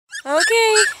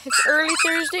Okay, it's early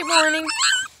Thursday morning.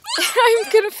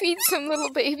 I'm gonna feed some little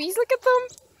babies. Look at them.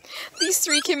 These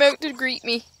three came out to greet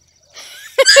me.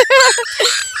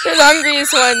 They're the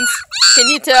hungriest ones. Can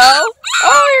you tell?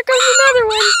 Oh, here comes another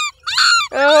one.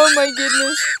 Oh my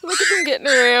goodness. Look at them getting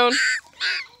around.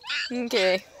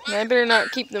 Okay, I better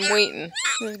not keep them waiting.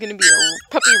 There's gonna be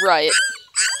a puppy riot.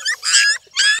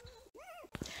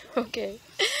 Okay,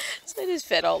 so I just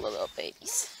fed all the little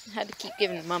babies. I had to keep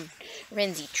giving Mom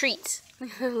Renzi treats.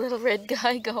 The little red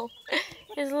guy go.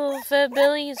 His little fat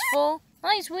belly is full.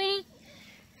 Hi, sweetie.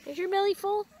 Is your belly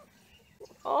full?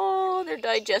 Oh, they're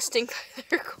digesting.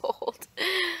 They're cold.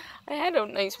 I had a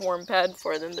nice warm pad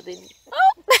for them, but they...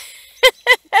 Oh!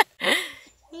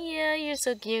 Yeah, you're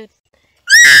so cute.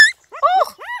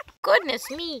 Oh, goodness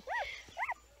me.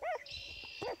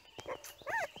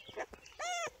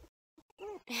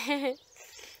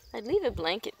 I'd leave a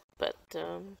blanket, but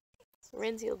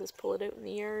Renzi will just pull it out in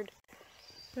the yard.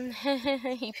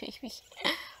 Hey, baby.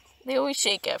 They always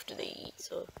shake after they eat,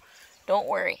 so don't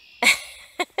worry.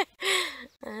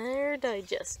 They're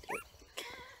digesting.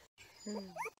 What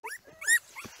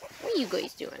are you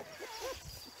guys doing?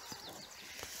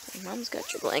 Mom's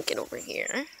got your blanket over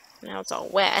here. Now it's all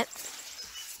wet.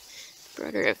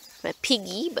 Brought her a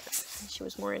piggy, but she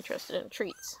was more interested in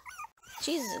treats.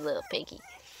 She's a little piggy.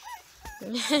 Oh,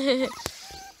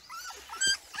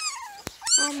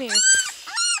 here.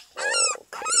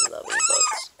 Okay, lovey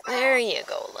bugs. There you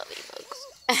go, lovey bugs.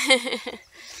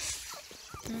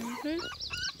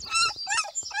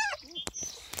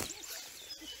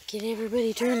 Get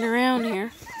everybody turned around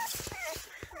here.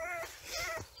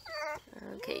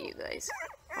 Okay, you guys.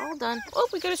 All done. Oh,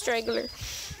 we got a straggler.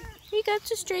 We got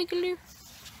a straggler.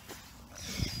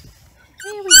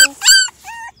 There we go.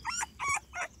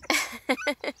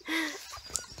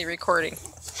 The recording.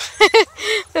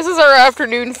 This is our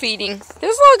afternoon feeding. This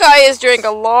little guy has drank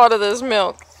a lot of this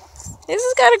milk. This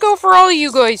has got to go for all of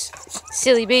you guys.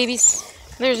 Silly babies.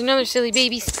 There's another silly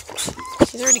baby.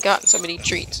 She's already gotten so many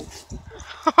treats.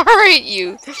 Alright,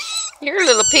 you're a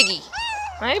little piggy.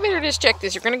 I better just check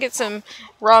this. You're going to get some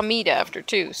raw meat after,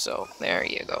 too. So, there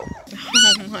you go.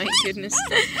 Oh, my goodness.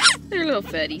 They're little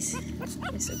fatties.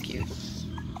 They're so cute.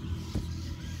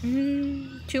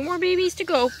 2 more babies to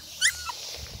go.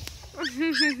 I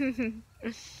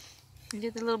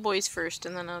do the little boys first,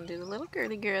 and then I'll do the little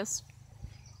girly girls.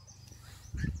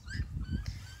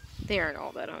 They aren't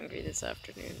all that hungry this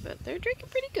afternoon, but they're drinking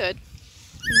pretty good.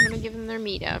 I'm going to give them their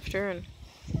meat after, and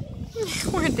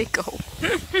where'd they go?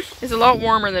 It's a lot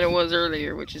warmer than it was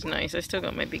earlier, which is nice. I still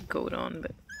got my big coat on,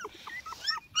 but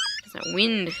that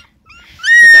wind is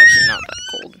actually not that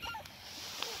cold.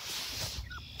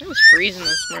 It was freezing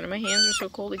this morning. My hands were so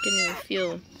cold I couldn't even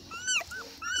feel. I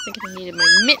was thinking I needed my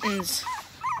mittens.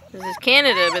 This is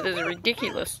Canada, but this is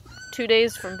ridiculous. 2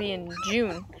 days from being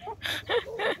June.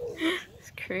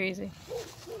 It's crazy.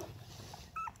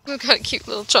 We've got a cute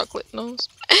little chocolate nose.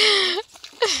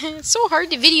 It's so hard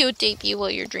to videotape you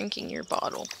while you're drinking your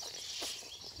bottle.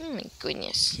 Oh my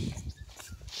goodness.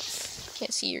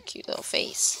 Can't see your cute little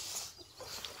face.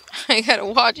 I gotta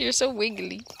watch, you're so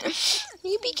wiggly.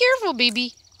 You be careful,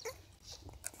 baby.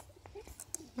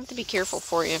 I have to be careful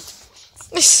for you.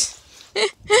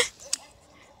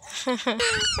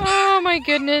 Oh my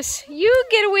goodness. You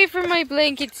get away from my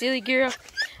blanket, silly girl.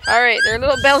 Alright, their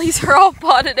little bellies are all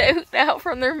potted out now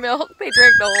from their milk. They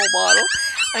drank the whole bottle.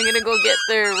 I'm gonna go get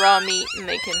their raw meat and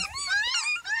they can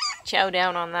chow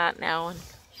down on that now. And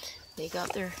they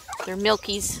got their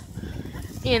milkies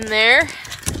in there.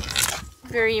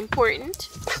 Very important.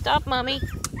 Stop, mommy.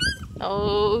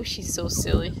 Oh, she's so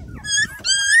silly.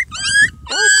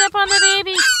 Don't step on the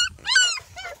babies.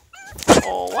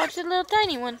 Oh, watch the little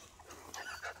tiny one.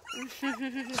 Oh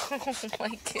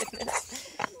my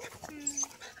goodness.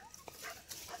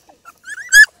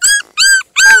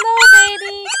 Hello,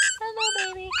 baby. Hello,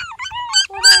 baby.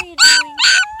 What are you doing?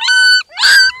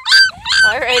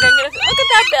 Alright, I'm gonna... Look at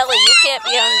that belly. You can't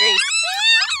be hungry.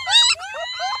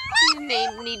 You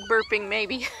need burping,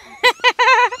 maybe.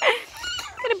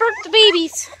 Gotta burp the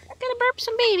babies. Gotta burp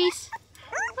some babies.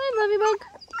 Hi, Lovey Bug.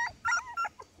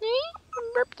 Hey,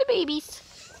 burp the babies.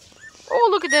 Oh,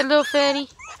 look at that little fatty.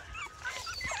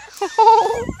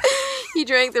 Oh, he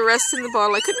drank the rest in the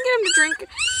bottle. I couldn't get him to drink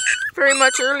very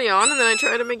much early on, and then I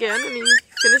tried him again, and he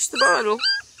finished the bottle.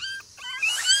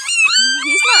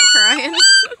 He's not crying.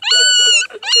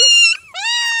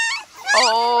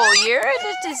 Oh, you're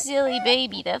just a silly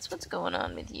baby. That's what's going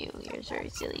on with you. You're a very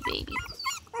silly baby.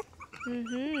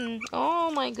 Oh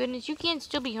my goodness, you can't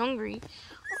still be hungry.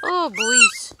 Oh,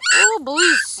 boys. Oh,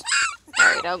 boys.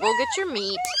 Alright, I'll go get your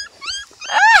meat.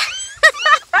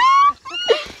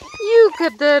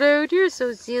 cut that out. You're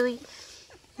so silly.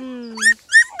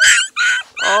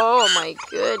 Oh my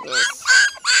goodness.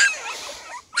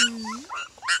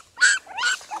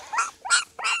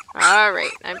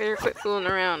 Alright, I better quit fooling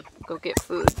around. Go get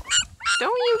food.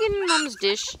 Don't you get in Mom's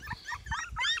dish.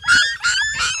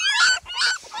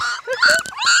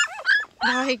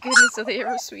 My goodness, are they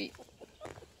ever sweet.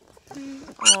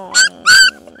 Oh,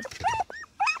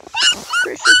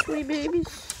 precious wee babies.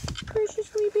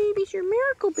 Precious wee babies. You're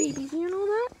miracle babies, you know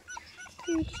that?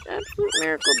 You're just absolute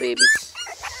miracle babies.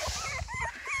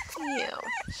 Yeah.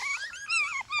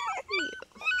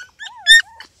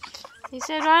 He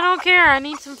said, I don't care, I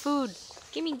need some food.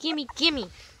 Gimme, gimme, gimme.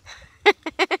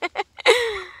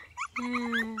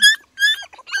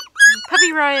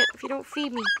 Puppy riot if you don't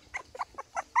feed me.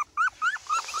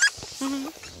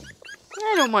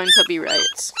 I don't mind puppy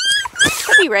riots.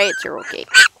 Puppy riots are okay.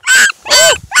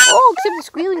 Oh, except the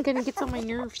squealing kind of gets on my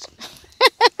nerves.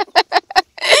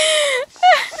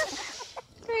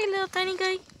 Hey, little tiny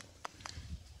guy.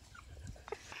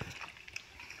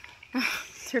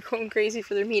 They're going crazy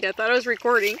for their meat. I thought I was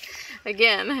recording.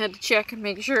 Again, I had to check and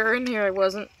make sure, and here I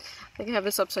wasn't. I think I have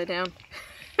this upside down.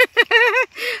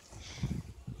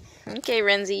 Okay,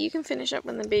 Renzi, you can finish up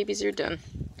when the babies are done.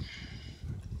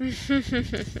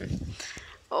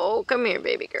 Oh, come here,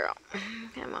 baby girl.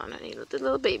 Come on, honey. Let the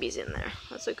little babies in there.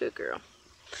 That's a good girl.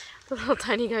 The little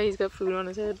tiny guy, he's got food on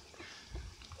his head.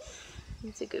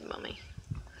 He's a good mummy.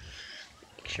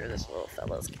 Make sure this little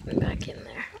fella's getting back in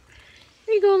there.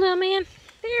 There you go, little man.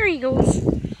 There he goes.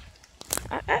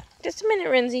 Just a minute,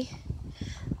 Renzi.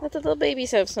 Let the little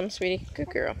babies have some, sweetie. Good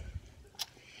girl.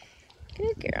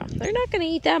 Good girl. They're not going to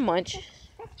eat that much.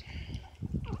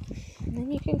 And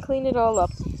then you can clean it all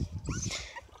up.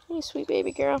 Hey, sweet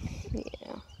baby girl.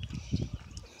 Yeah.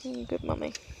 You're a good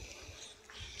mummy.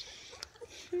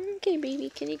 Okay, baby.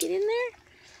 Can you get in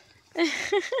there?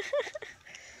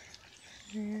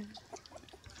 Yeah.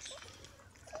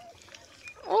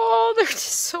 Oh, they're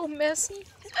just so messy.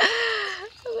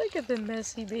 Look at the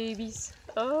messy babies.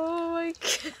 Oh my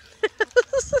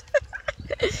goodness.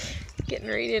 Getting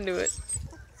right into it.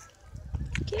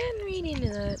 Getting right into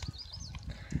that.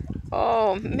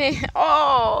 Oh man.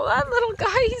 Oh, that little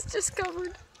guy, he's just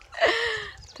covered.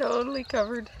 Totally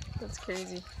covered. That's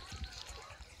crazy.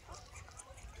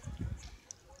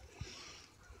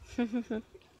 I'm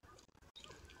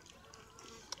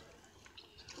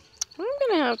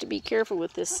gonna have to be careful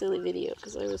with this silly video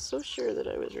because I was so sure that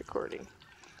I was recording.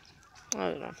 I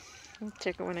don't know. I'll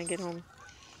check it when I get home.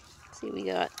 See what we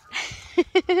got.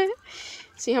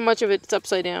 See how much of it's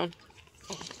upside down.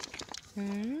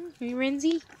 Hey,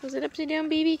 Renzi? Was it upside down,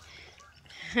 baby?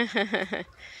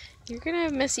 You're gonna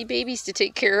have messy babies to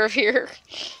take care of here.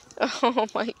 Oh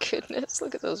my goodness.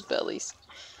 Look at those bellies.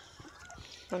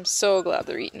 I'm so glad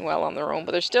they're eating well on their own,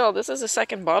 but they're still, this is a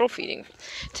second bottle feeding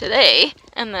today,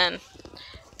 and then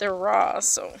they're raw,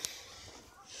 so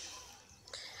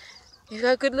you've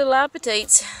got good little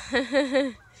appetites.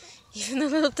 Even the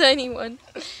little tiny one.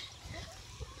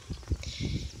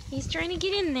 He's trying to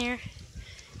get in there.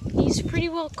 He's pretty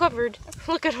well covered.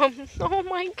 Look at him. Oh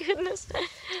my goodness.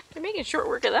 They're making short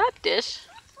work of that dish.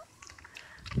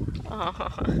 Oh,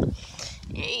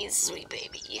 hey, sweet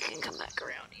baby. You can come back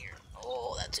around here.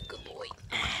 Oh, that's a good boy.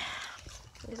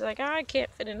 He's like, oh, I can't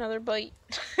fit another bite.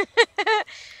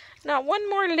 Not one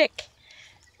more lick.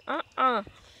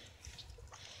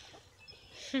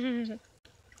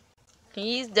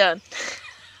 He's done.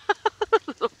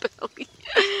 Little belly.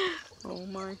 Oh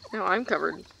my. No, I'm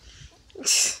covered.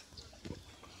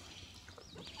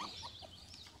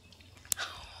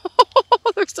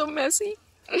 Oh, they're so messy.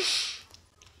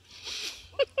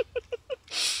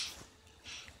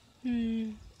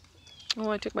 Oh,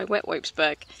 I took my wet wipes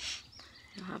back.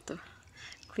 I'll have to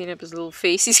clean up his little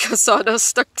face. He's got sawdust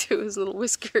stuck to his little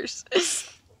whiskers.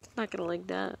 He's not gonna like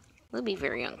that. It'll be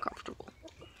very uncomfortable.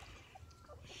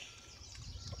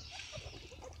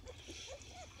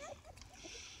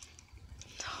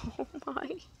 Oh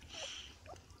my.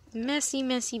 Messy,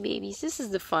 messy babies. This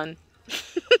is the fun.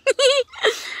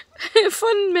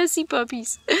 Fun, messy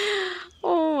puppies.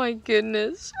 Oh my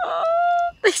goodness. Oh,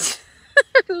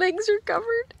 their legs are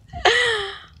covered.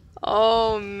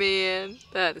 Oh man,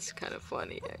 that is kind of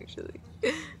funny actually.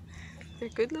 They're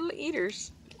good little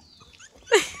eaters.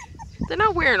 They're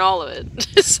not wearing all of it,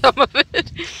 some of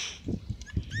it.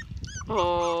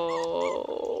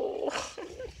 Oh.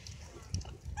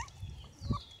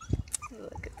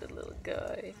 Look at the little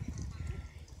guy.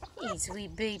 Hey,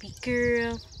 sweet baby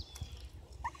girl.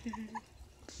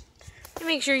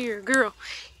 Make sure you're a girl.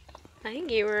 I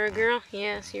think you were a girl.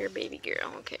 Yes, you're a baby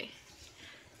girl. Okay.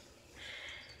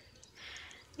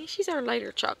 She's our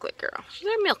lighter chocolate girl. She's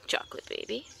our milk chocolate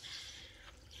baby.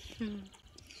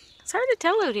 It's hard to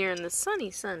tell out here in the sunny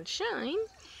sunshine.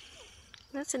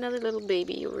 That's another little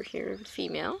baby over here,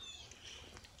 female.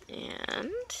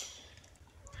 And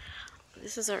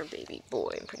this is our baby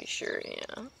boy, I'm pretty sure,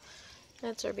 yeah.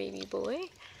 That's our baby boy.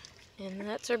 And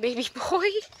that's our baby boy.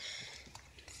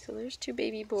 So there's two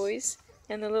baby boys.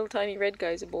 And the little tiny red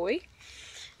guy's a boy.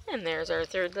 And there's our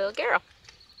third little girl.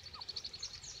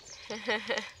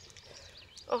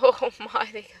 Oh my,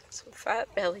 they got some fat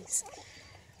bellies.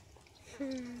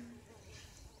 I'm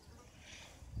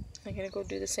gonna go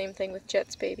do the same thing with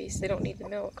Jet's babies. They don't need the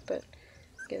milk, but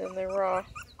give them their raw.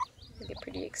 They get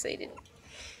pretty excited.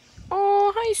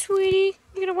 Oh, hi sweetie.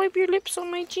 You gonna wipe your lips on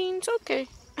my jeans? Okay.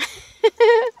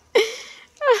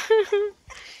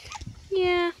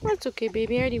 Yeah, that's okay,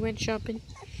 baby. I already went shopping.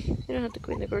 You don't have to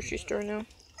go in the grocery store now.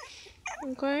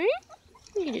 Okay?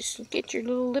 You just get your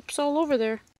little lips all over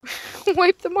there.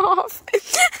 Wipe them off.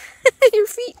 Your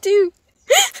feet too.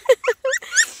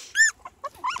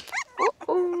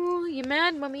 Uh-oh, you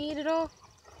mad? Mommy ate it all?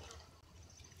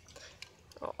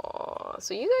 Oh,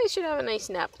 so you guys should have a nice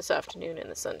nap this afternoon in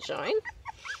the sunshine.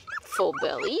 Full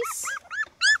bellies.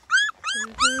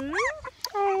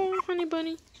 Oh, honey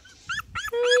bunny.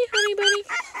 Hi, honey bunny.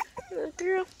 Little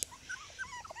girl.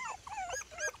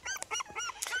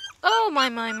 Oh, my.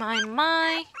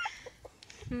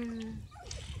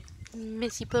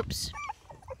 Messy pups.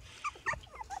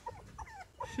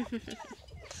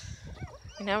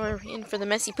 Now we're in for the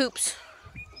messy poops.